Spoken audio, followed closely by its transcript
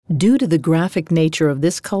Due to the graphic nature of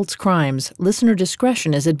this cult's crimes, listener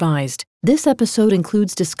discretion is advised. This episode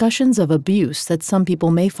includes discussions of abuse that some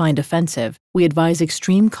people may find offensive. We advise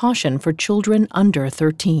extreme caution for children under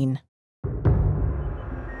 13.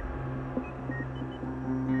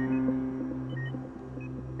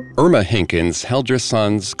 Irma Hinkins held her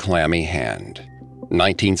son's clammy hand.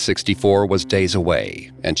 1964 was days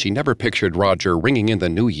away, and she never pictured Roger ringing in the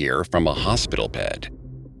new year from a hospital bed.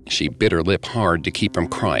 She bit her lip hard to keep from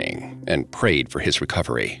crying and prayed for his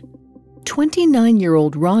recovery.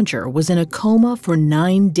 29-year-old Roger was in a coma for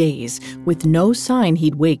 9 days with no sign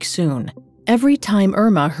he'd wake soon. Every time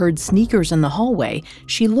Irma heard sneakers in the hallway,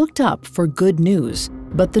 she looked up for good news,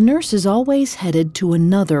 but the nurses always headed to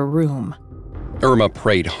another room. Irma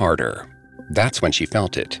prayed harder. That's when she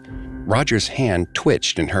felt it. Roger's hand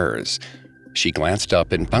twitched in hers. She glanced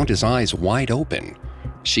up and found his eyes wide open.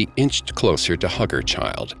 She inched closer to hug her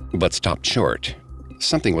child, but stopped short.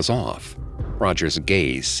 Something was off. Roger's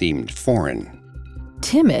gaze seemed foreign.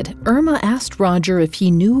 Timid, Irma asked Roger if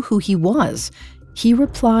he knew who he was. He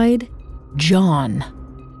replied, "John."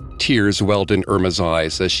 Tears welled in Irma's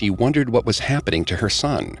eyes as she wondered what was happening to her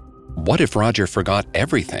son. What if Roger forgot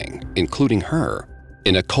everything, including her?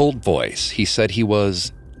 In a cold voice, he said he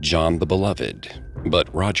was John the Beloved,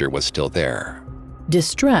 but Roger was still there.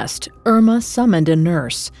 Distressed, Irma summoned a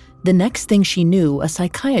nurse. The next thing she knew, a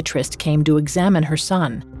psychiatrist came to examine her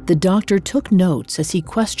son. The doctor took notes as he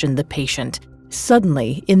questioned the patient.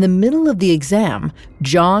 Suddenly, in the middle of the exam,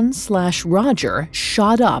 John/Roger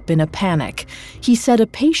shot up in a panic. He said a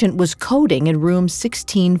patient was coding in room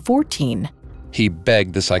 1614. He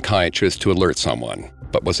begged the psychiatrist to alert someone,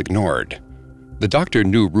 but was ignored. The doctor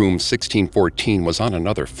knew room 1614 was on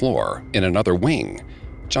another floor, in another wing.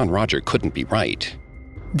 John Roger couldn't be right.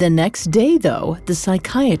 The next day, though, the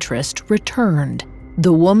psychiatrist returned.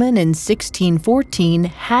 The woman in 1614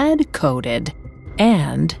 had coded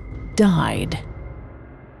and died.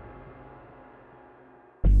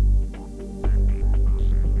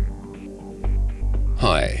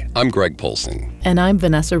 Hi, I'm Greg Polson. And I'm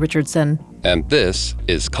Vanessa Richardson. And this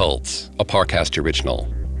is Cults, a Parcast original.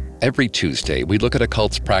 Every Tuesday, we look at a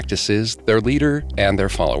cult's practices, their leader, and their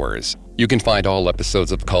followers. You can find all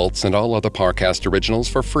episodes of Cults and all other Parcast originals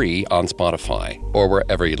for free on Spotify or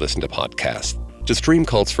wherever you listen to podcasts. To stream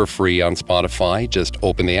Cults for free on Spotify, just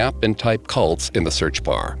open the app and type Cults in the search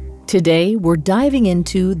bar. Today, we're diving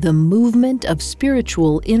into the movement of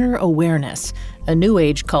spiritual inner awareness, a New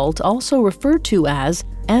Age cult also referred to as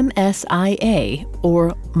MSIA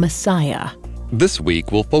or Messiah. This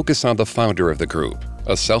week, we'll focus on the founder of the group,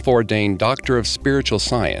 a self-ordained doctor of spiritual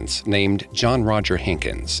science named John Roger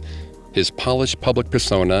Hinkins. His polished public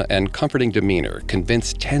persona and comforting demeanor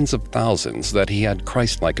convinced tens of thousands that he had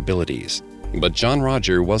Christ-like abilities. But John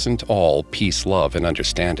Roger wasn't all peace, love, and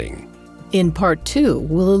understanding. In Part 2,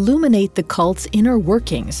 we'll illuminate the cult's inner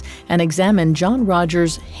workings and examine John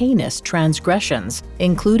Roger's heinous transgressions,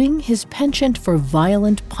 including his penchant for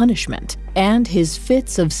violent punishment and his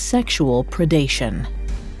fits of sexual predation.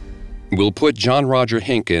 We'll put John Roger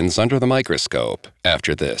Hinkins under the microscope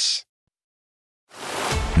after this.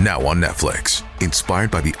 Now on Netflix, inspired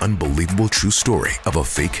by the unbelievable true story of a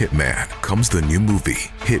fake hitman, comes the new movie,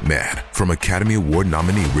 Hitman, from Academy Award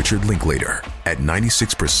nominee Richard Linklater. At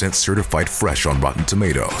 96% certified fresh on Rotten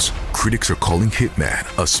Tomatoes, critics are calling Hitman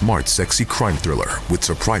a smart, sexy crime thriller with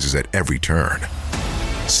surprises at every turn.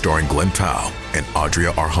 Starring Glenn Powell and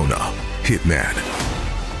Adria Arjona, Hitman.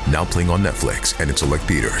 Now playing on Netflix and in select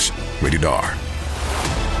theaters. Rated R.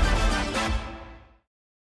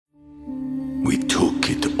 We took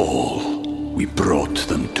it all. We brought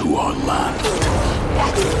them to our land.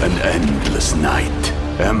 An endless night,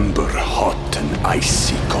 ember hot and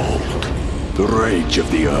icy cold. The rage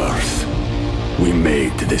of the earth. We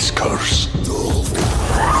made this curse.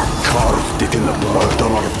 Carved it in the blood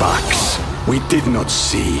on our backs. We did not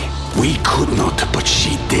see. We could not, but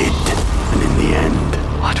she did. And in the end...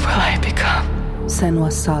 What will I become?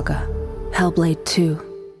 Senua's Saga. Hellblade 2.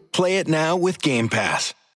 Play it now with Game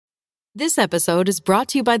Pass. This episode is brought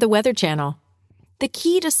to you by the Weather Channel. The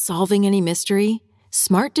key to solving any mystery?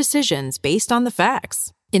 Smart decisions based on the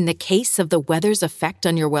facts. In the case of the weather's effect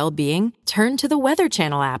on your well-being, turn to the Weather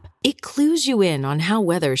Channel app. It clues you in on how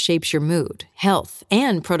weather shapes your mood, health,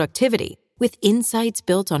 and productivity, with insights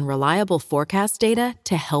built on reliable forecast data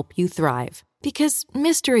to help you thrive. Because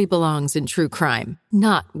mystery belongs in true crime,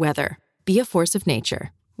 not weather. Be a force of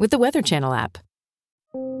nature with the Weather Channel app.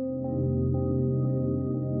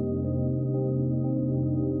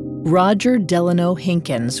 Roger Delano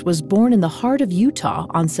Hinkins was born in the heart of Utah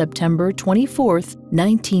on September 24,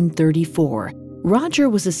 1934. Roger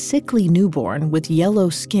was a sickly newborn with yellow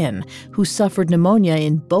skin who suffered pneumonia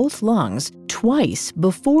in both lungs twice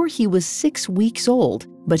before he was 6 weeks old,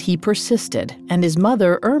 but he persisted, and his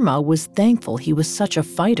mother, Irma, was thankful he was such a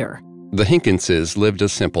fighter. The Hinkinses lived a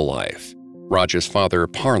simple life. Roger's father,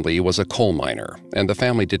 Parley, was a coal miner, and the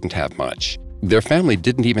family didn't have much. Their family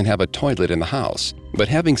didn't even have a toilet in the house, but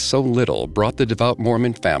having so little brought the devout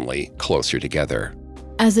Mormon family closer together.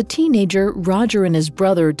 As a teenager, Roger and his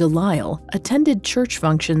brother, Delisle, attended church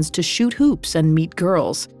functions to shoot hoops and meet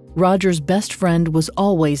girls. Roger's best friend was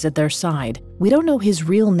always at their side. We don't know his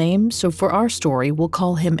real name, so for our story, we'll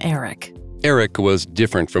call him Eric. Eric was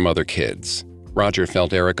different from other kids. Roger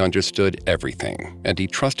felt Eric understood everything, and he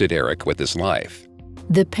trusted Eric with his life.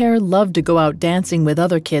 The pair loved to go out dancing with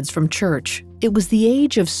other kids from church. It was the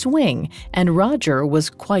age of swing, and Roger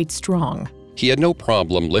was quite strong. He had no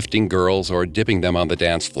problem lifting girls or dipping them on the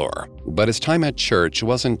dance floor, but his time at church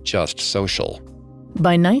wasn't just social.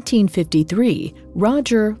 By 1953,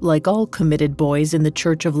 Roger, like all committed boys in the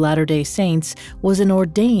Church of Latter-day Saints, was an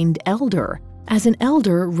ordained elder. As an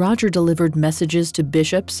elder, Roger delivered messages to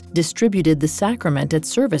bishops, distributed the sacrament at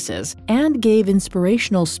services, and gave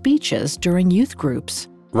inspirational speeches during youth groups.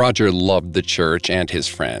 Roger loved the church and his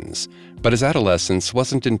friends, but his adolescence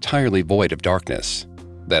wasn't entirely void of darkness.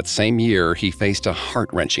 That same year, he faced a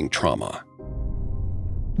heart-wrenching trauma.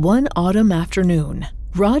 One autumn afternoon,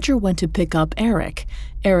 Roger went to pick up Eric.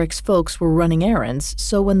 Eric's folks were running errands,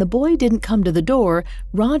 so when the boy didn't come to the door,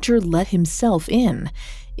 Roger let himself in.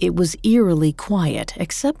 It was eerily quiet,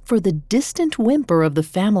 except for the distant whimper of the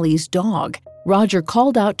family's dog. Roger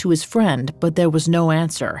called out to his friend, but there was no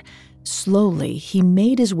answer. Slowly, he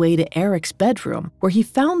made his way to Eric's bedroom, where he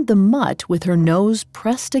found the mutt with her nose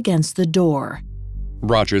pressed against the door.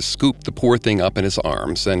 Roger scooped the poor thing up in his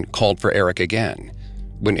arms and called for Eric again.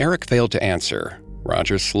 When Eric failed to answer,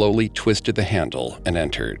 Roger slowly twisted the handle and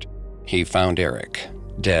entered. He found Eric,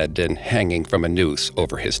 dead and hanging from a noose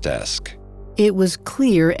over his desk. It was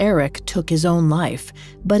clear Eric took his own life,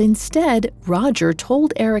 but instead, Roger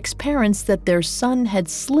told Eric's parents that their son had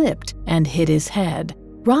slipped and hit his head.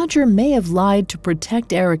 Roger may have lied to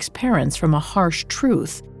protect Eric's parents from a harsh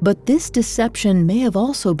truth, but this deception may have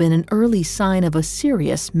also been an early sign of a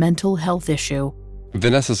serious mental health issue.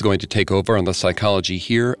 Vanessa's going to take over on the psychology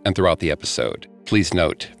here and throughout the episode. Please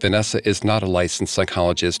note, Vanessa is not a licensed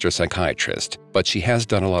psychologist or psychiatrist, but she has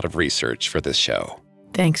done a lot of research for this show.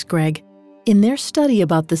 Thanks, Greg. In their study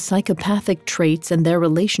about the psychopathic traits and their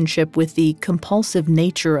relationship with the compulsive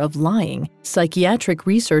nature of lying, psychiatric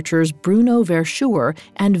researchers Bruno Verschuer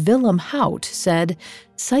and Willem Hout said,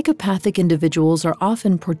 psychopathic individuals are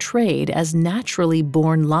often portrayed as naturally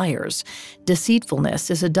born liars. Deceitfulness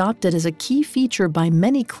is adopted as a key feature by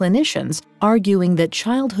many clinicians, arguing that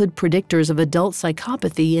childhood predictors of adult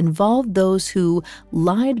psychopathy involved those who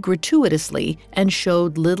lied gratuitously and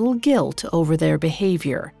showed little guilt over their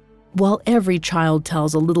behavior. While every child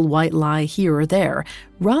tells a little white lie here or there,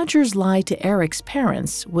 Roger's lie to Eric's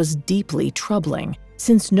parents was deeply troubling.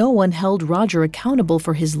 Since no one held Roger accountable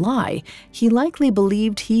for his lie, he likely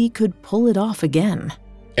believed he could pull it off again.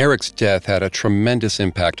 Eric's death had a tremendous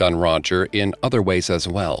impact on Roger in other ways as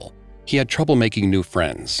well. He had trouble making new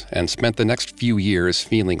friends and spent the next few years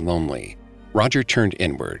feeling lonely. Roger turned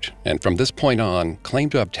inward, and from this point on,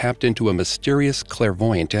 claimed to have tapped into a mysterious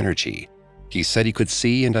clairvoyant energy. He said he could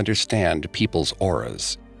see and understand people's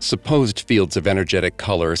auras, supposed fields of energetic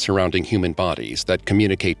color surrounding human bodies that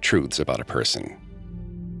communicate truths about a person.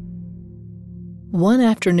 One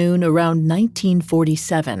afternoon around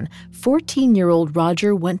 1947, 14-year-old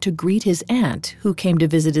Roger went to greet his aunt, who came to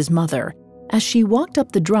visit his mother. As she walked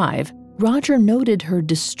up the drive, Roger noted her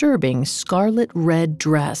disturbing scarlet-red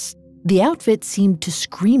dress. The outfit seemed to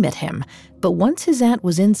scream at him, but once his aunt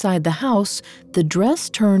was inside the house, the dress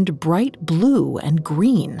turned bright blue and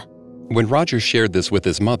green. When Roger shared this with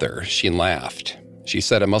his mother, she laughed. She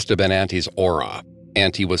said it must have been Auntie's aura.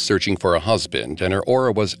 Auntie was searching for a husband, and her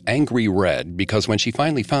aura was angry red because when she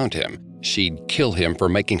finally found him, she'd kill him for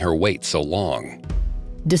making her wait so long.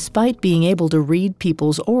 Despite being able to read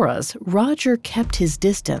people's auras, Roger kept his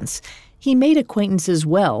distance. He made acquaintances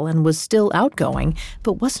well and was still outgoing,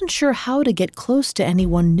 but wasn't sure how to get close to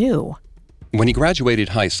anyone new. When he graduated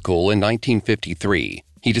high school in 1953,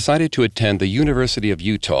 he decided to attend the University of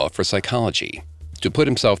Utah for psychology. To put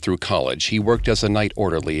himself through college, he worked as a night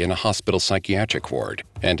orderly in a hospital psychiatric ward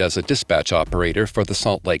and as a dispatch operator for the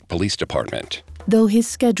Salt Lake Police Department. Though his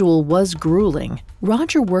schedule was grueling,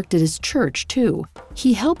 Roger worked at his church, too.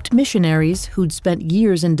 He helped missionaries who'd spent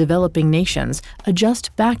years in developing nations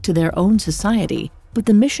adjust back to their own society. But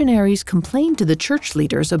the missionaries complained to the church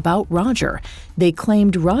leaders about Roger. They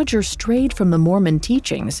claimed Roger strayed from the Mormon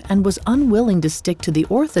teachings and was unwilling to stick to the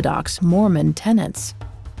orthodox Mormon tenets.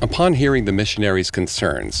 Upon hearing the missionaries'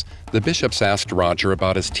 concerns, the bishops asked Roger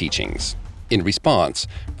about his teachings. In response,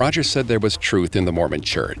 Roger said there was truth in the Mormon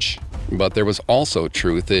Church, but there was also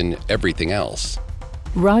truth in everything else.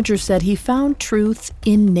 Roger said he found truth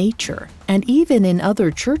in nature and even in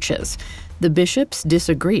other churches. The bishops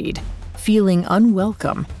disagreed. Feeling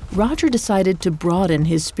unwelcome, Roger decided to broaden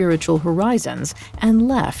his spiritual horizons and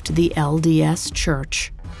left the LDS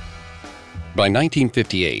Church. By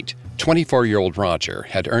 1958, 24-year-old Roger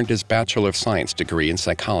had earned his Bachelor of Science degree in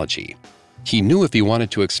psychology. He knew if he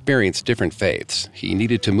wanted to experience different faiths, he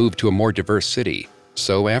needed to move to a more diverse city.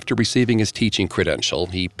 So after receiving his teaching credential,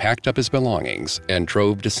 he packed up his belongings and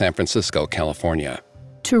drove to San Francisco, California.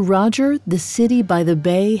 To Roger, the city by the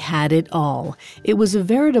bay had it all. It was a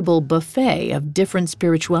veritable buffet of different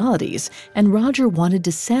spiritualities, and Roger wanted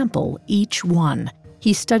to sample each one.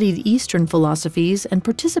 He studied Eastern philosophies and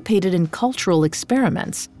participated in cultural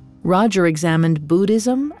experiments. Roger examined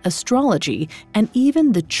Buddhism, astrology, and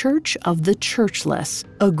even the Church of the Churchless,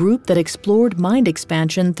 a group that explored mind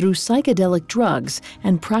expansion through psychedelic drugs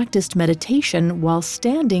and practiced meditation while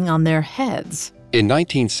standing on their heads. In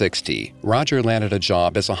 1960, Roger landed a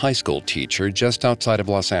job as a high school teacher just outside of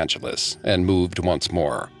Los Angeles and moved once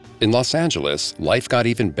more. In Los Angeles, life got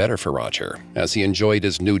even better for Roger, as he enjoyed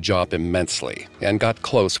his new job immensely and got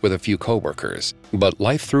close with a few coworkers. But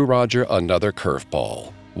life threw Roger another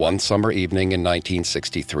curveball. One summer evening in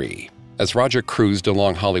 1963. As Roger cruised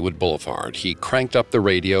along Hollywood Boulevard, he cranked up the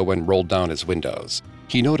radio and rolled down his windows.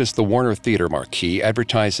 He noticed the Warner Theater marquee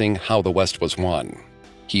advertising How the West Was Won.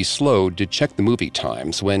 He slowed to check the movie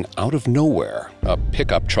times when, out of nowhere, a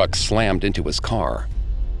pickup truck slammed into his car.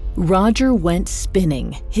 Roger went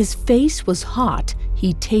spinning. His face was hot.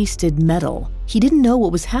 He tasted metal. He didn't know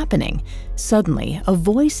what was happening. Suddenly, a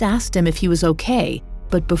voice asked him if he was okay,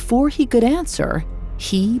 but before he could answer,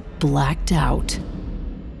 he blacked out.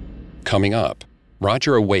 Coming up,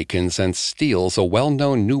 Roger awakens and steals a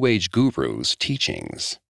well-known New Age guru's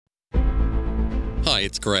teachings. Hi,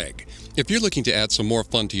 it's Greg. If you're looking to add some more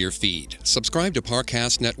fun to your feed, subscribe to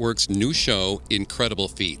Parcast Network's new show, Incredible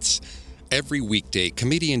Feats. Every weekday,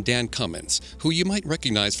 comedian Dan Cummins, who you might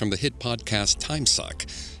recognize from the hit podcast Time Suck,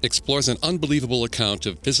 explores an unbelievable account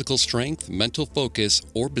of physical strength, mental focus,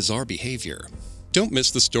 or bizarre behavior. Don't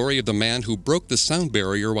miss the story of the man who broke the sound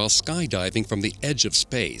barrier while skydiving from the edge of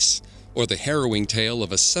space, or the harrowing tale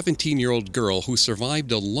of a 17-year-old girl who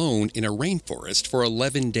survived alone in a rainforest for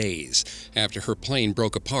 11 days after her plane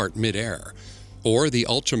broke apart mid-air, or the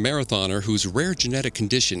ultramarathoner whose rare genetic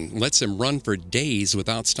condition lets him run for days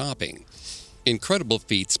without stopping. Incredible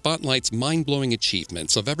Feats spotlights mind-blowing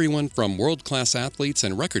achievements of everyone from world-class athletes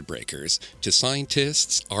and record breakers to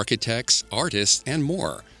scientists, architects, artists, and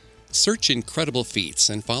more. Search Incredible Feats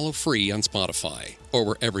and follow free on Spotify or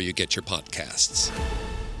wherever you get your podcasts.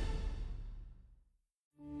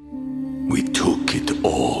 We took it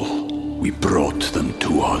all. We brought them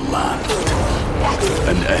to our land.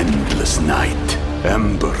 An endless night,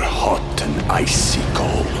 ember hot and icy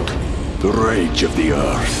cold. The rage of the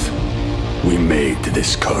earth. We made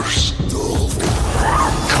this curse.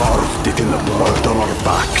 Carved it in the blood on our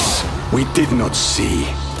backs. We did not see.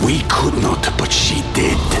 We could not, but she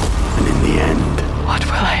did. And in the end... What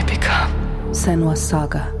will I become? Senwa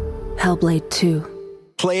Saga. Hellblade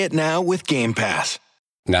 2. Play it now with Game Pass.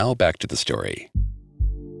 Now back to the story.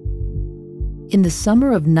 In the summer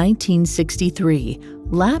of 1963,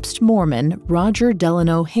 lapsed Mormon Roger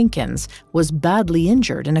Delano Hinkins was badly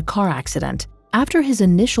injured in a car accident. After his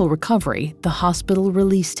initial recovery, the hospital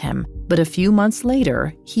released him, but a few months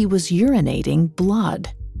later, he was urinating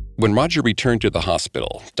blood. When Roger returned to the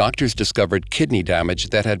hospital, doctors discovered kidney damage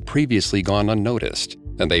that had previously gone unnoticed,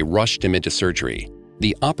 and they rushed him into surgery.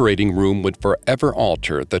 The operating room would forever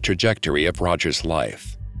alter the trajectory of Roger's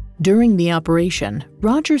life. During the operation,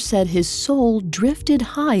 Roger said his soul drifted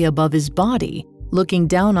high above his body. Looking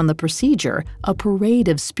down on the procedure, a parade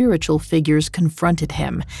of spiritual figures confronted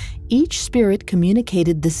him. Each spirit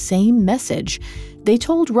communicated the same message. They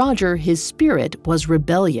told Roger his spirit was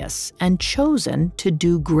rebellious and chosen to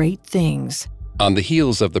do great things. On the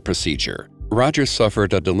heels of the procedure, Roger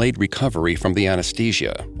suffered a delayed recovery from the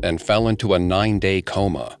anesthesia and fell into a 9-day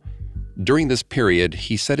coma. During this period,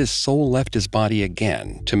 he said his soul left his body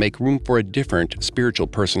again to make room for a different spiritual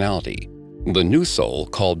personality. The new soul,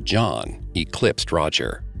 called John, eclipsed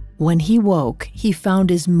Roger. When he woke, he found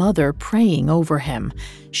his mother praying over him.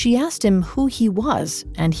 She asked him who he was,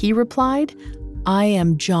 and he replied, "I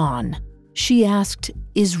am John." She asked,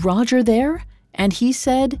 "Is Roger there?" And he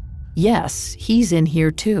said, yes, he's in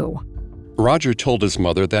here too. Roger told his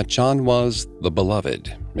mother that John was the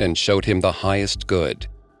beloved and showed him the highest good.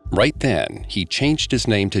 Right then, he changed his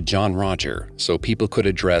name to John Roger so people could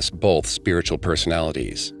address both spiritual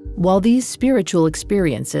personalities. While these spiritual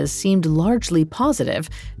experiences seemed largely positive,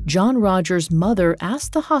 John Roger's mother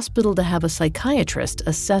asked the hospital to have a psychiatrist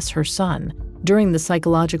assess her son. During the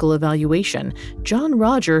psychological evaluation, John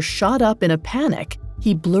Roger shot up in a panic.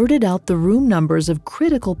 He blurted out the room numbers of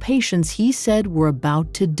critical patients he said were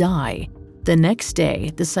about to die. The next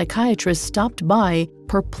day, the psychiatrist stopped by,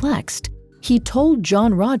 perplexed. He told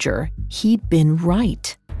John Roger he'd been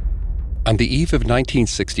right. On the eve of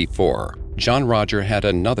 1964, John Roger had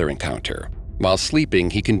another encounter. While sleeping,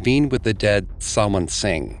 he convened with the dead Salman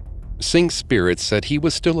Singh. Singh's spirit said he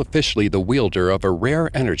was still officially the wielder of a rare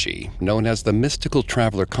energy known as the Mystical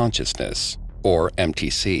Traveler Consciousness, or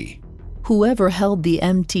MTC. Whoever held the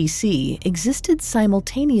MTC existed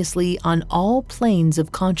simultaneously on all planes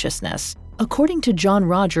of consciousness. According to John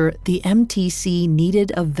Roger, the MTC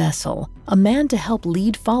needed a vessel, a man to help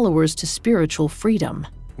lead followers to spiritual freedom.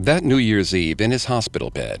 That New Year's Eve, in his hospital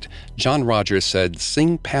bed, John Roger said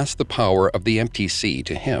Singh passed the power of the MTC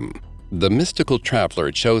to him. The mystical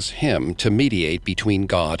traveler chose him to mediate between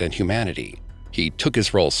God and humanity. He took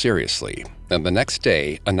his role seriously, and the next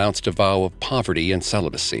day announced a vow of poverty and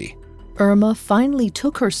celibacy. Irma finally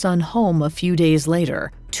took her son home a few days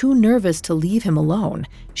later. Too nervous to leave him alone,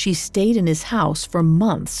 she stayed in his house for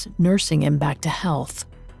months, nursing him back to health.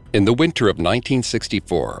 In the winter of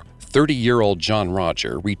 1964, 30-year-old John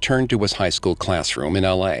Roger returned to his high school classroom in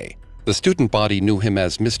L.A. The student body knew him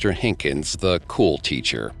as Mr. Hinkins, the cool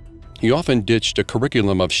teacher. He often ditched a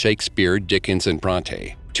curriculum of Shakespeare, Dickens, and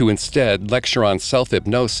Bronte to instead lecture on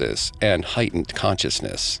self-hypnosis and heightened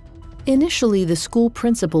consciousness. Initially, the school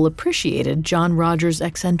principal appreciated John Roger's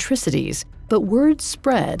eccentricities, but word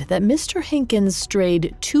spread that Mr. Hinkins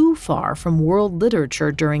strayed too far from world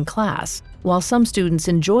literature during class. While some students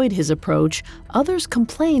enjoyed his approach, others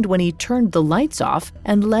complained when he turned the lights off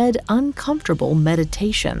and led uncomfortable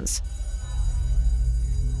meditations.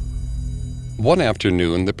 One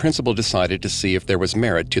afternoon, the principal decided to see if there was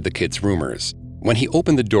merit to the kids' rumors. When he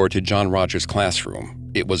opened the door to John Roger's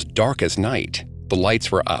classroom, it was dark as night. The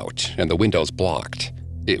lights were out and the windows blocked.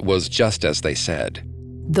 It was just as they said.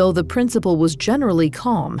 Though the principal was generally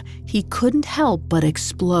calm, he couldn't help but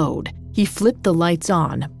explode. He flipped the lights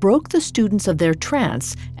on, broke the students of their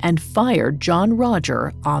trance, and fired John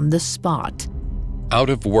Roger on the spot. Out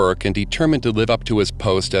of work and determined to live up to his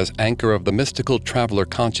post as anchor of the mystical traveler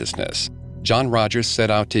consciousness, John Roger set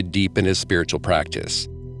out to deepen his spiritual practice.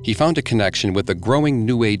 He found a connection with a growing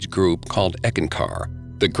New Age group called Eckankar.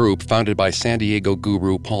 The group, founded by San Diego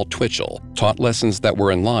guru Paul Twitchell, taught lessons that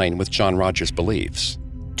were in line with John Roger's beliefs.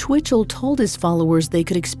 Twitchell told his followers they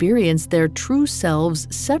could experience their true selves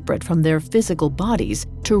separate from their physical bodies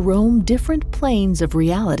to roam different planes of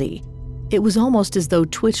reality. It was almost as though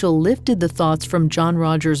Twitchell lifted the thoughts from John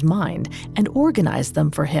Roger's mind and organized them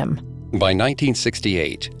for him. By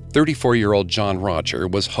 1968, 34-year-old John Roger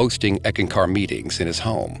was hosting Eckankar meetings in his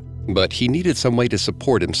home, but he needed some way to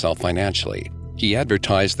support himself financially. He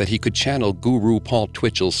advertised that he could channel Guru Paul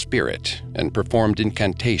Twitchell's spirit and performed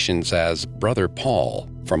incantations as Brother Paul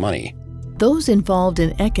for money. Those involved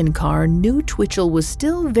in Eckankar knew Twitchell was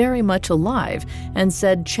still very much alive and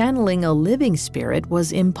said channeling a living spirit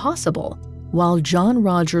was impossible. While John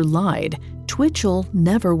Roger lied, Twitchell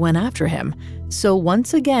never went after him. So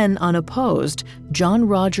once again unopposed, John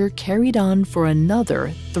Roger carried on for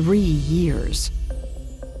another 3 years.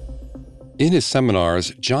 In his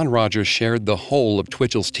seminars, John Roger shared the whole of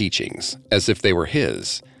Twitchell's teachings as if they were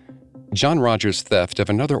his. John Roger's theft of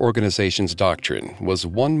another organization's doctrine was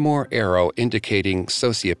one more arrow indicating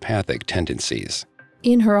sociopathic tendencies.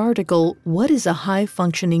 In her article, What is a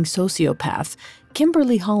High-Functioning Sociopath?,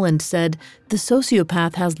 Kimberly Holland said, the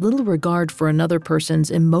sociopath has little regard for another person's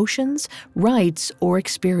emotions, rights, or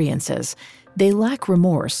experiences. They lack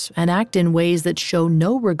remorse and act in ways that show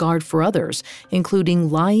no regard for others,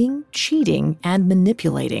 including lying, cheating, and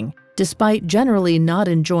manipulating. Despite generally not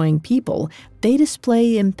enjoying people, they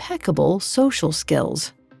display impeccable social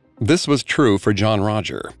skills. This was true for John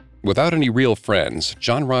Roger. Without any real friends,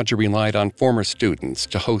 John Roger relied on former students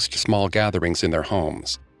to host small gatherings in their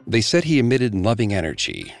homes. They said he emitted loving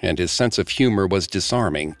energy, and his sense of humor was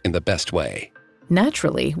disarming in the best way.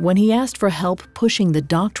 Naturally, when he asked for help pushing the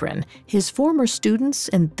doctrine, his former students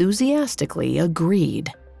enthusiastically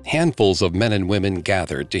agreed. Handfuls of men and women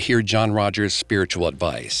gathered to hear John Roger's spiritual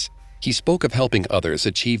advice. He spoke of helping others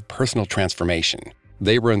achieve personal transformation.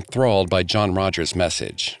 They were enthralled by John Roger's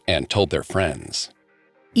message and told their friends.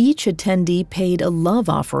 Each attendee paid a love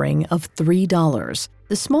offering of $3.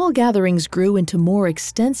 The small gatherings grew into more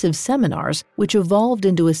extensive seminars, which evolved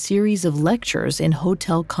into a series of lectures in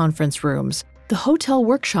hotel conference rooms. The hotel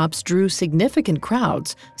workshops drew significant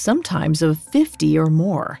crowds, sometimes of 50 or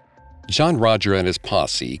more. John Roger and his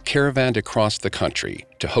posse caravanned across the country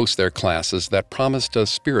to host their classes that promised a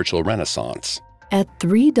spiritual renaissance. At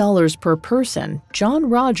 $3 per person, John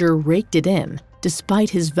Roger raked it in. Despite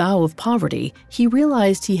his vow of poverty, he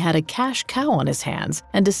realized he had a cash cow on his hands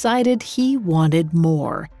and decided he wanted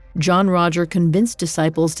more. John Roger convinced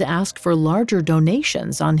disciples to ask for larger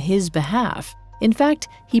donations on his behalf. In fact,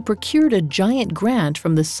 he procured a giant grant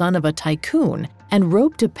from the son of a tycoon and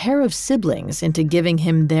roped a pair of siblings into giving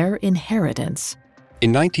him their inheritance. In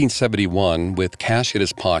 1971, with cash in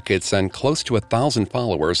his pockets and close to 1,000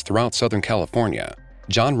 followers throughout Southern California,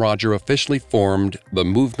 John Roger officially formed the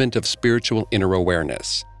Movement of Spiritual Inner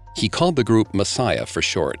Awareness. He called the group Messiah for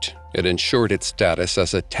short. It ensured its status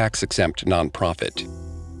as a tax-exempt nonprofit.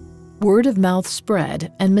 Word of mouth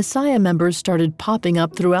spread, and Messiah members started popping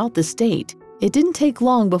up throughout the state. It didn't take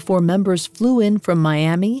long before members flew in from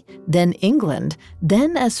Miami, then England,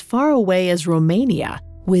 then as far away as Romania.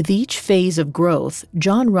 With each phase of growth,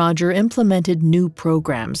 John Roger implemented new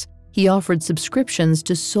programs. He offered subscriptions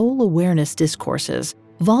to soul awareness discourses,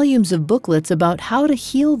 volumes of booklets about how to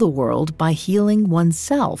heal the world by healing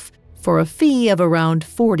oneself, for a fee of around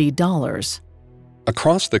 $40.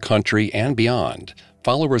 Across the country and beyond,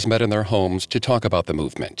 followers met in their homes to talk about the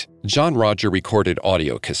movement. John Roger recorded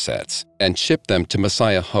audio cassettes and shipped them to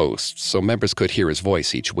Messiah hosts so members could hear his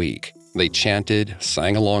voice each week. They chanted,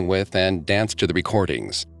 sang along with, and danced to the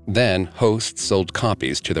recordings. Then, hosts sold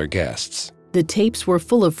copies to their guests. The tapes were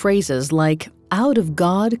full of phrases like, "Out of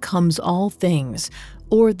God comes all things,"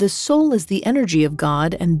 or "The soul is the energy of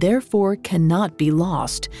God and therefore cannot be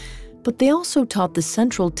lost." But they also taught the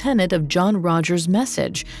central tenet of John Roger's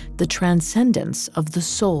message, the transcendence of the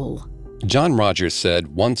soul. John Rogers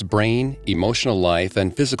said one's brain, emotional life,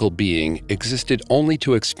 and physical being existed only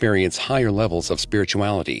to experience higher levels of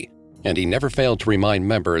spirituality, and he never failed to remind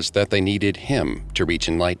members that they needed him to reach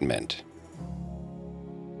enlightenment.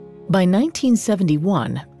 By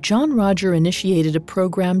 1971, John Roger initiated a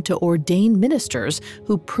program to ordain ministers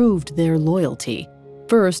who proved their loyalty.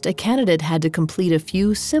 First, a candidate had to complete a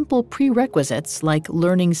few simple prerequisites like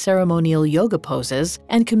learning ceremonial yoga poses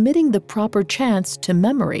and committing the proper chants to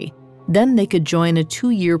memory. Then they could join a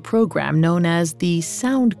 2-year program known as the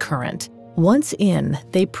Sound Current. Once in,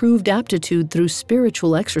 they proved aptitude through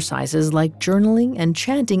spiritual exercises like journaling and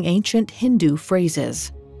chanting ancient Hindu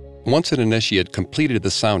phrases. Once an initiate completed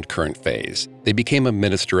the sound current phase, they became a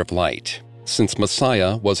minister of light. Since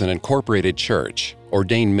Messiah was an incorporated church,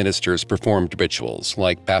 ordained ministers performed rituals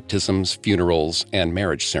like baptisms, funerals, and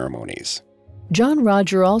marriage ceremonies. John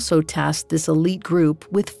Roger also tasked this elite group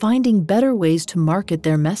with finding better ways to market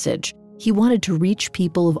their message. He wanted to reach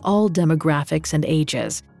people of all demographics and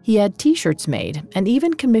ages. He had t-shirts made and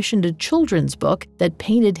even commissioned a children's book that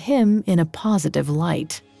painted him in a positive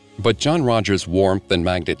light. But John Rogers' warmth and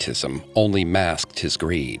magnetism only masked his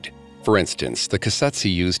greed. For instance, the cassettes he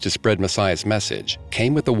used to spread Messiah's message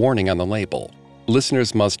came with a warning on the label: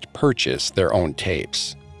 listeners must purchase their own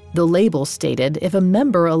tapes. The label stated if a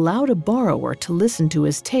member allowed a borrower to listen to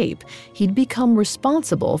his tape, he'd become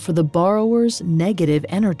responsible for the borrower's negative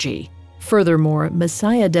energy. Furthermore,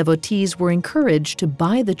 Messiah devotees were encouraged to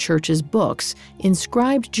buy the church's books,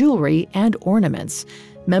 inscribed jewelry, and ornaments.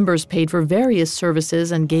 Members paid for various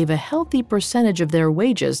services and gave a healthy percentage of their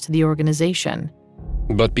wages to the organization.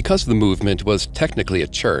 But because the movement was technically a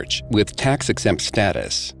church with tax-exempt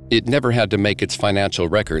status, it never had to make its financial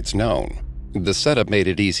records known. The setup made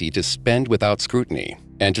it easy to spend without scrutiny.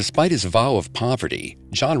 And despite his vow of poverty,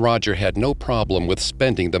 John Roger had no problem with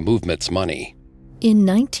spending the movement's money. In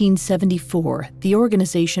 1974, the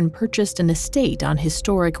organization purchased an estate on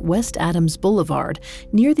historic West Adams Boulevard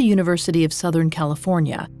near the University of Southern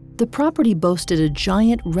California. The property boasted a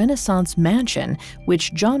giant Renaissance mansion,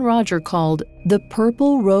 which John Roger called the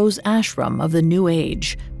Purple Rose Ashram of the New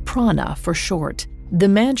Age, Prana for short. The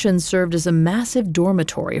mansion served as a massive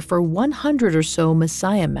dormitory for 100 or so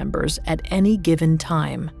Messiah members at any given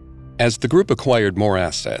time. As the group acquired more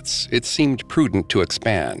assets, it seemed prudent to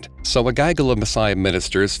expand, so a gaggle of Messiah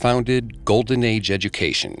ministers founded Golden Age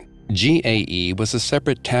Education. GAE was a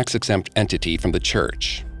separate tax-exempt entity from the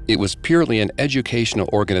church. It was purely an educational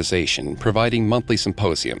organization providing monthly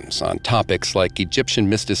symposiums on topics like Egyptian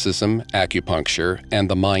mysticism, acupuncture, and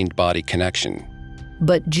the mind-body connection.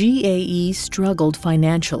 But GAE struggled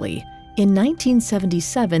financially. In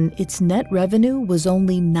 1977, its net revenue was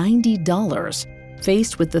only $90.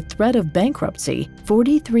 Faced with the threat of bankruptcy,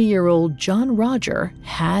 43-year-old John Roger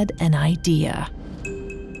had an idea.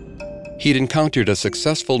 He'd encountered a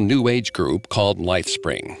successful New Age group called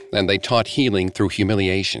LifeSpring, and they taught healing through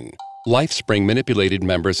humiliation. LifeSpring manipulated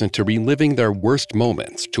members into reliving their worst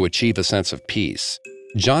moments to achieve a sense of peace.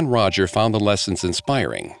 John Roger found the lessons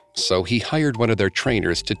inspiring, so he hired one of their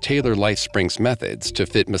trainers to tailor LifeSpring's methods to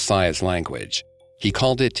fit Messiah's language. He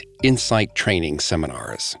called it Insight Training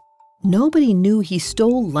Seminars. Nobody knew he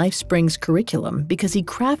stole LifeSpring's curriculum because he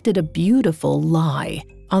crafted a beautiful lie.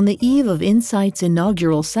 On the eve of Insight's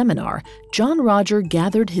inaugural seminar, John Roger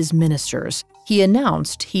gathered his ministers. He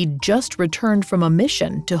announced he'd just returned from a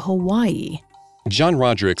mission to Hawaii. John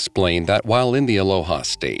Roger explained that while in the Aloha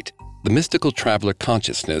State, the mystical traveler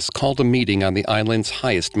consciousness called a meeting on the island's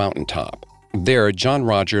highest mountaintop. There, John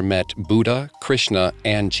Roger met Buddha, Krishna,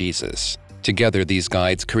 and Jesus. Together, these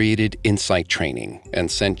guides created Insight Training and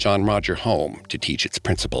sent John Roger home to teach its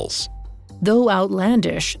principles. Though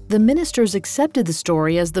outlandish, the ministers accepted the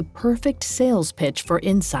story as the perfect sales pitch for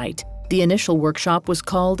Insight. The initial workshop was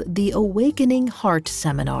called the Awakening Heart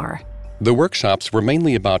Seminar. The workshops were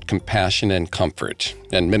mainly about compassion and comfort,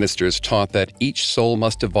 and ministers taught that each soul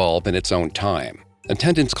must evolve in its own time.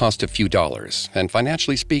 Attendance cost a few dollars, and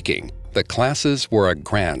financially speaking, the classes were a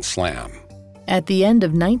grand slam. At the end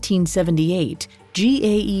of 1978,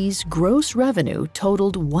 GAE's gross revenue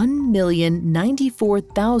totaled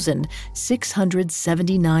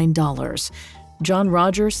 $1,094,679. John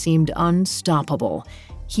Roger seemed unstoppable.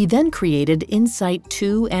 He then created Insight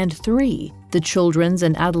 2 and 3, the children's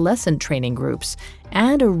and adolescent training groups,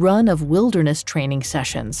 and a run of wilderness training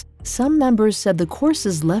sessions. Some members said the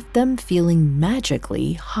courses left them feeling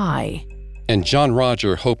magically high. And John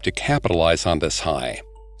Roger hoped to capitalize on this high.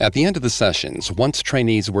 At the end of the sessions, once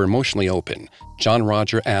trainees were emotionally open, John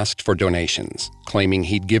Roger asked for donations, claiming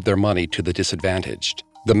he'd give their money to the disadvantaged.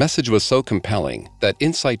 The message was so compelling that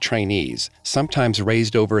Insight trainees sometimes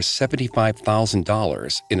raised over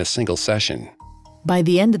 $75,000 in a single session. By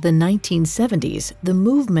the end of the 1970s, the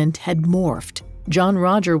movement had morphed. John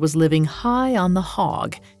Roger was living high on the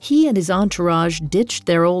hog. He and his entourage ditched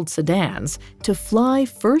their old sedans to fly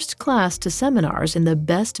first class to seminars in the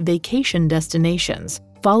best vacation destinations.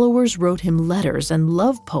 Followers wrote him letters and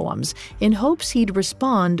love poems in hopes he'd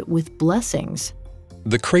respond with blessings.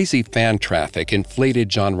 The crazy fan traffic inflated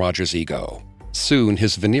John Roger's ego. Soon,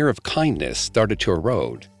 his veneer of kindness started to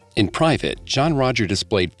erode. In private, John Roger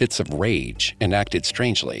displayed fits of rage and acted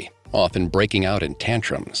strangely, often breaking out in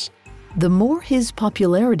tantrums. The more his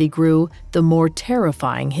popularity grew, the more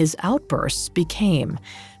terrifying his outbursts became.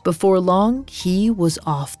 Before long, he was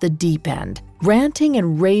off the deep end, ranting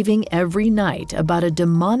and raving every night about a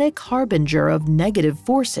demonic harbinger of negative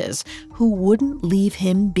forces who wouldn't leave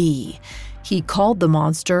him be. He called the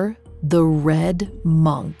monster the Red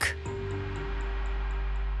Monk.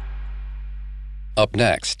 Up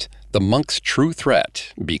next, the monk's true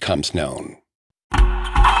threat becomes known.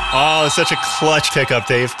 Oh, such a clutch pickup,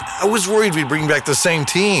 Dave. I was worried we'd bring back the same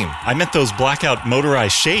team. I meant those blackout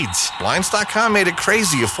motorized shades. Blinds.com made it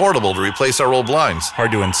crazy affordable to replace our old blinds.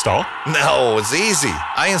 Hard to install? No, it's easy.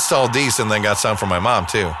 I installed these and then got some for my mom,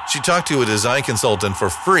 too. She talked to a design consultant for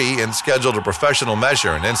free and scheduled a professional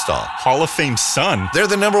measure and install. Hall of Fame son. They're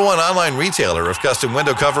the #1 online retailer of custom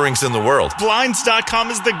window coverings in the world.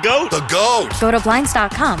 Blinds.com is the GOAT. The GOAT! Go to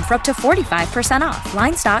Blinds.com for up to 45% off.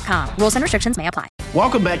 Blinds.com. Rules and restrictions may apply.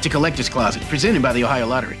 Welcome back to Collector's Closet, presented by the Ohio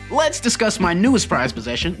Lottery. Let's discuss my newest prize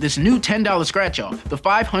possession, this new $10 scratch-off, the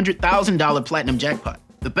 $500,000 Platinum Jackpot.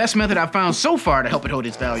 The best method I've found so far to help it hold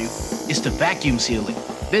its value is to vacuum seal it.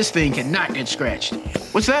 This thing cannot get scratched.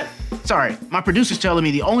 What's that? Sorry, my producer's telling me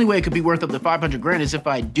the only way it could be worth up to $500,000 is if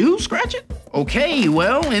I do scratch it? Okay,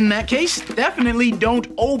 well, in that case, definitely don't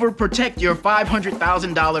overprotect your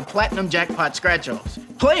 $500,000 Platinum Jackpot scratch-offs.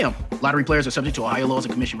 Play them. Lottery players are subject to Ohio laws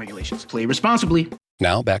and commission regulations. Play responsibly.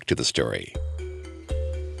 Now back to the story.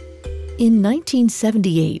 In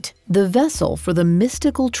 1978, the vessel for the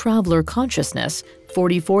mystical traveler consciousness,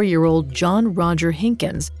 44-year-old John Roger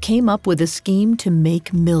Hinkins, came up with a scheme to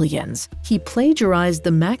make millions. He plagiarized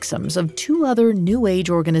the maxims of two other New Age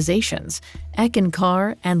organizations,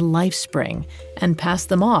 Eckankar and LifeSpring, and passed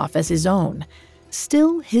them off as his own.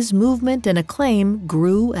 Still, his movement and acclaim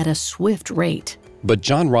grew at a swift rate. But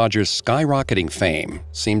John Roger's skyrocketing fame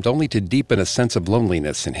seemed only to deepen a sense of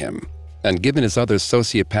loneliness in him. And given his other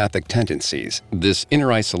sociopathic tendencies, this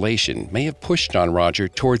inner isolation may have pushed John Roger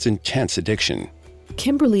towards intense addiction.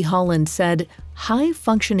 Kimberly Holland said,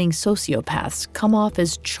 high-functioning sociopaths come off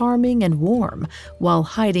as charming and warm while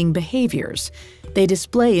hiding behaviors. They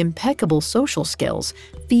display impeccable social skills,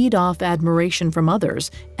 feed off admiration from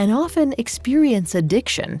others, and often experience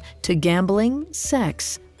addiction to gambling,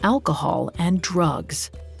 sex, alcohol, and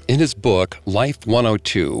drugs. In his book, Life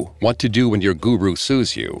 102, What to Do When Your Guru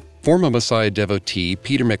Sues You, former Messiah devotee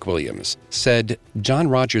Peter McWilliams said John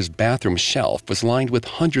Rogers' bathroom shelf was lined with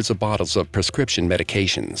hundreds of bottles of prescription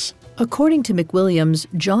medications. According to McWilliams,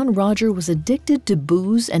 John Roger was addicted to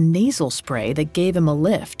booze and nasal spray that gave him a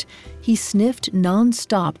lift. He sniffed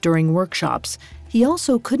nonstop during workshops. He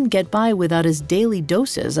also couldn't get by without his daily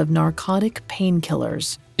doses of narcotic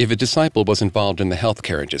painkillers. If a disciple was involved in the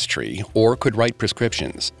healthcare industry or could write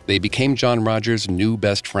prescriptions, they became John Rogers' new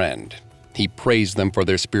best friend. He praised them for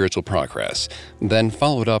their spiritual progress, then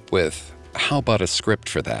followed up with, "How about a script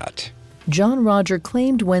for that?" John Roger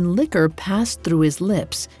claimed when liquor passed through his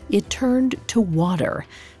lips, it turned to water.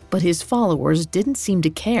 But his followers didn't seem to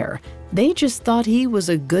care. They just thought he was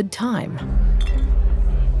a good time.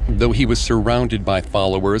 Though he was surrounded by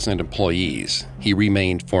followers and employees, he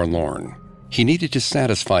remained forlorn. He needed to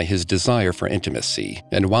satisfy his desire for intimacy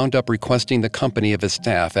and wound up requesting the company of his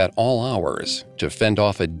staff at all hours to fend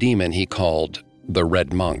off a demon he called the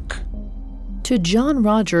Red Monk. To John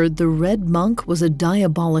Roger, the Red Monk was a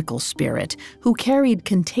diabolical spirit who carried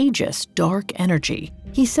contagious, dark energy.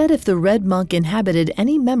 He said if the Red Monk inhabited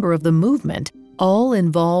any member of the movement, all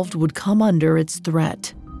involved would come under its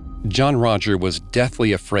threat. John Roger was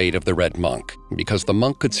deathly afraid of the Red Monk because the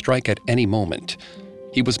monk could strike at any moment.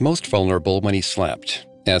 He was most vulnerable when he slept,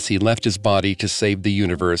 as he left his body to save the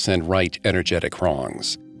universe and right energetic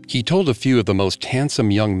wrongs. He told a few of the most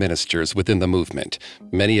handsome young ministers within the movement,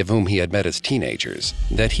 many of whom he had met as teenagers,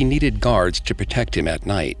 that he needed guards to protect him at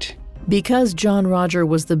night. Because John Roger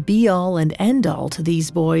was the be-all and end-all to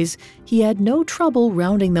these boys, he had no trouble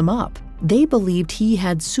rounding them up. They believed he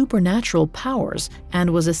had supernatural powers and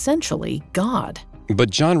was essentially God. But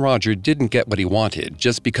John Roger didn't get what he wanted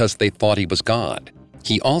just because they thought he was God.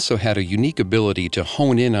 He also had a unique ability to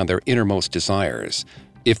hone in on their innermost desires.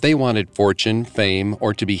 If they wanted fortune, fame,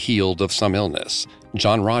 or to be healed of some illness,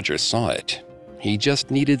 John Rogers saw it. He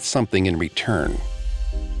just needed something in return.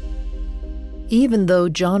 Even though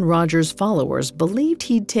John Rogers' followers believed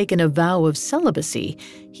he'd taken a vow of celibacy,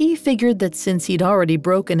 he figured that since he'd already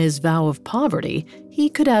broken his vow of poverty, he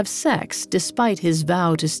could have sex despite his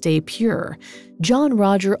vow to stay pure. John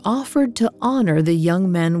Roger offered to honor the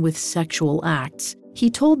young men with sexual acts. He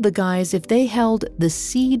told the guys if they held the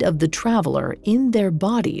seed of the traveler in their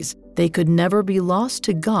bodies, they could never be lost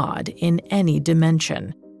to God in any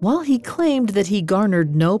dimension. While he claimed that he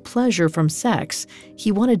garnered no pleasure from sex,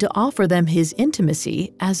 he wanted to offer them his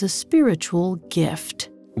intimacy as a spiritual gift.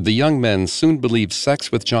 The young men soon believed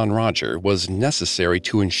sex with John Roger was necessary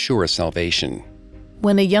to ensure salvation.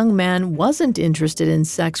 When a young man wasn't interested in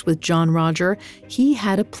sex with John Roger, he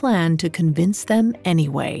had a plan to convince them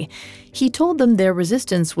anyway. He told them their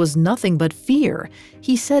resistance was nothing but fear.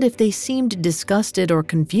 He said if they seemed disgusted or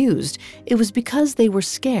confused, it was because they were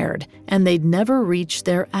scared and they'd never reach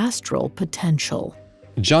their astral potential.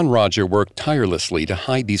 John Roger worked tirelessly to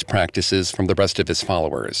hide these practices from the rest of his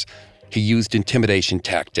followers. He used intimidation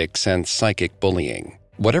tactics and psychic bullying.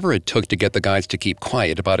 Whatever it took to get the guys to keep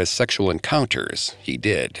quiet about his sexual encounters, he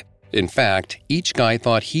did. In fact, each guy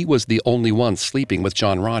thought he was the only one sleeping with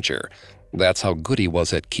John Roger. That's how good he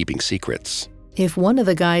was at keeping secrets. If one of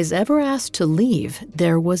the guys ever asked to leave,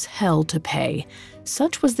 there was hell to pay.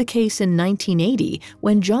 Such was the case in 1980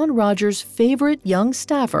 when John Rogers' favorite young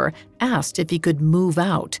staffer asked if he could move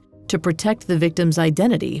out. To protect the victim's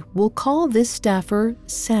identity, we'll call this staffer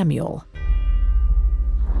Samuel.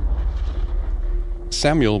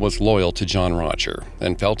 Samuel was loyal to John Roger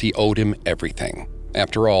and felt he owed him everything.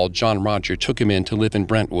 After all, John Roger took him in to live in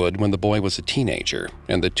Brentwood when the boy was a teenager,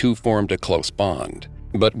 and the two formed a close bond.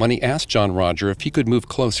 But when he asked John Roger if he could move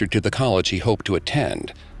closer to the college he hoped to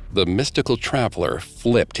attend, the mystical traveler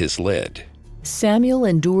flipped his lid. Samuel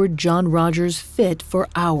endured John Rogers' fit for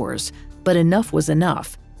hours, but enough was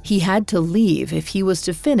enough. He had to leave if he was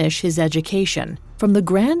to finish his education. From the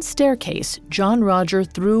grand staircase, John Roger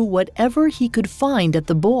threw whatever he could find at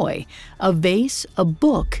the boy: a vase, a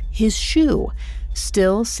book, his shoe.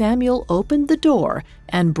 Still, Samuel opened the door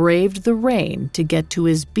and braved the rain to get to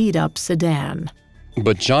his beat-up sedan.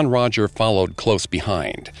 But John Roger followed close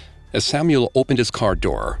behind. As Samuel opened his car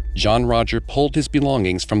door, John Roger pulled his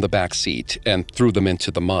belongings from the back seat and threw them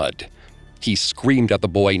into the mud. He screamed at the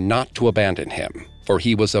boy not to abandon him, for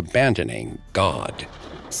he was abandoning God.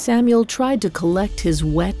 Samuel tried to collect his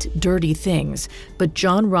wet, dirty things, but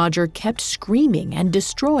John Roger kept screaming and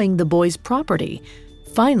destroying the boy's property.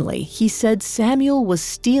 Finally, he said Samuel was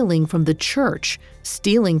stealing from the church,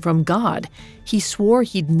 stealing from God. He swore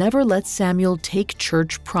he'd never let Samuel take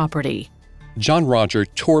church property. John Roger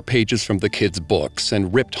tore pages from the kid's books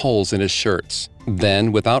and ripped holes in his shirts.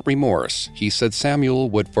 Then, without remorse, he said Samuel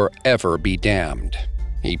would forever be damned.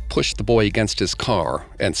 He pushed the boy against his car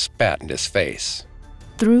and spat in his face.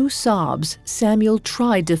 Through sobs, Samuel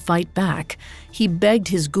tried to fight back. He begged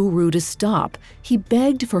his guru to stop. He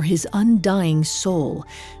begged for his undying soul.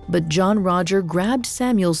 But John Roger grabbed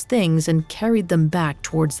Samuel's things and carried them back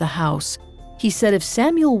towards the house. He said if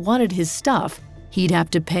Samuel wanted his stuff, he'd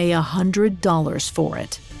have to pay $100 for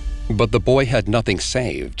it. But the boy had nothing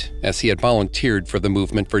saved, as he had volunteered for the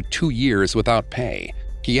movement for 2 years without pay.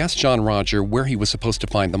 He asked John Roger where he was supposed to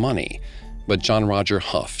find the money, but John Roger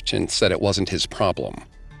huffed and said it wasn't his problem.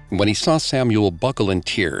 When he saw Samuel buckle in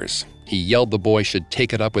tears, he yelled the boy should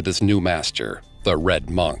take it up with his new master, the Red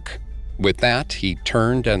Monk. With that, he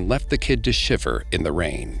turned and left the kid to shiver in the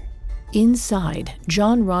rain. Inside,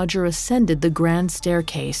 John Roger ascended the grand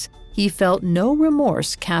staircase. He felt no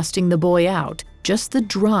remorse casting the boy out, just the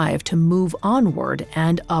drive to move onward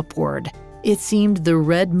and upward. It seemed the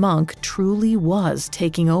Red Monk truly was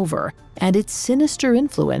taking over, and its sinister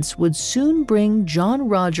influence would soon bring John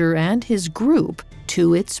Roger and his group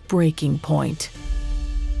to its breaking point.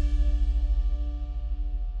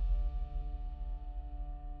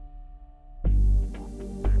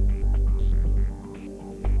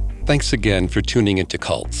 Thanks again for tuning into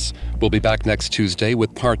Cults. We'll be back next Tuesday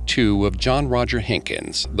with part 2 of John Roger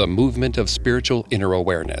Hinkins, The Movement of Spiritual Inner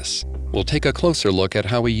Awareness. We'll take a closer look at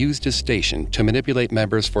how he used his station to manipulate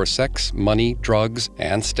members for sex, money, drugs,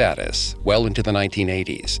 and status well into the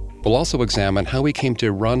 1980s. We'll also examine how he came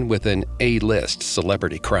to run with an A-list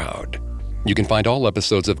celebrity crowd. You can find all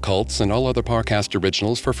episodes of Cults and all other Parcast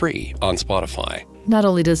originals for free on Spotify. Not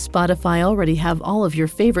only does Spotify already have all of your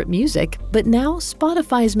favorite music, but now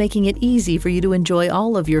Spotify is making it easy for you to enjoy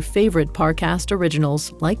all of your favorite Parcast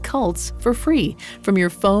originals, like Cults, for free from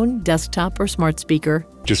your phone, desktop, or smart speaker.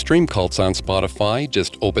 To stream Cults on Spotify,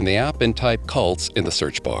 just open the app and type Cults in the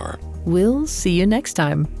search bar. We'll see you next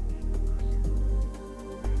time.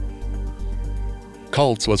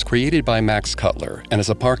 Cults was created by Max Cutler and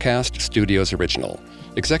is a Parcast Studios original.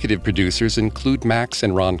 Executive producers include Max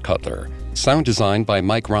and Ron Cutler. Sound design by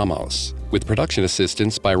Mike Ramos, with production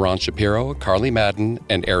assistance by Ron Shapiro, Carly Madden,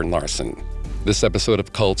 and Aaron Larson. This episode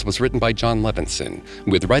of Cults was written by John Levinson,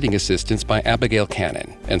 with writing assistance by Abigail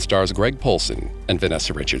Cannon, and stars Greg Polson and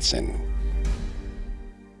Vanessa Richardson.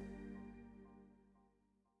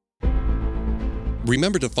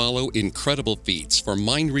 Remember to follow Incredible Feats for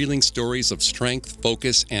mind-reeling stories of strength,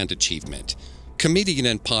 focus, and achievement. Comedian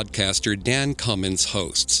and podcaster Dan Cummins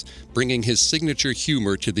hosts, bringing his signature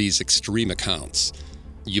humor to these extreme accounts.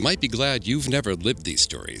 You might be glad you've never lived these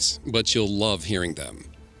stories, but you'll love hearing them.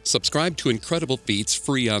 Subscribe to Incredible Feats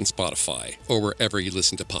free on Spotify or wherever you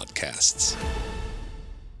listen to podcasts.